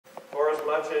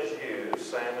much as you,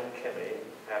 Sam and Kimmy,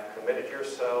 have committed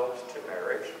yourselves to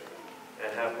marriage and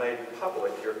have made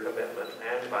public your commitment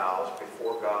and vows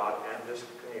before God and this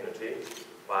community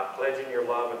by pledging your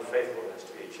love and faithfulness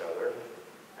to each other,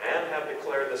 and have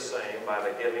declared the same by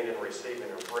the giving and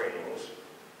receiving of rings,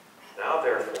 now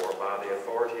therefore, by the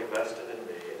authority vested in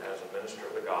me as a minister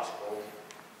of the gospel,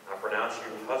 I pronounce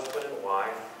you husband and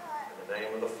wife in the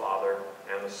name of the Father,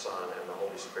 and the Son, and the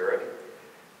Holy Spirit.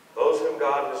 Those whom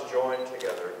God has joined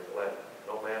together, let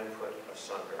no man put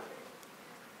asunder.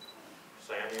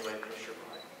 Sam, you may kiss your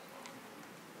bride.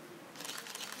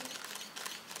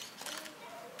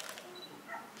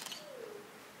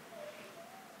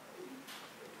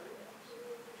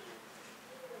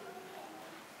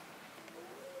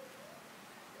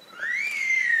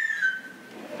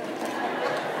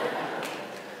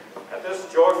 At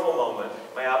this joyful moment,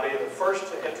 may I be the first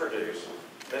to introduce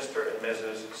Mr. and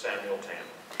Mrs. Samuel Tam.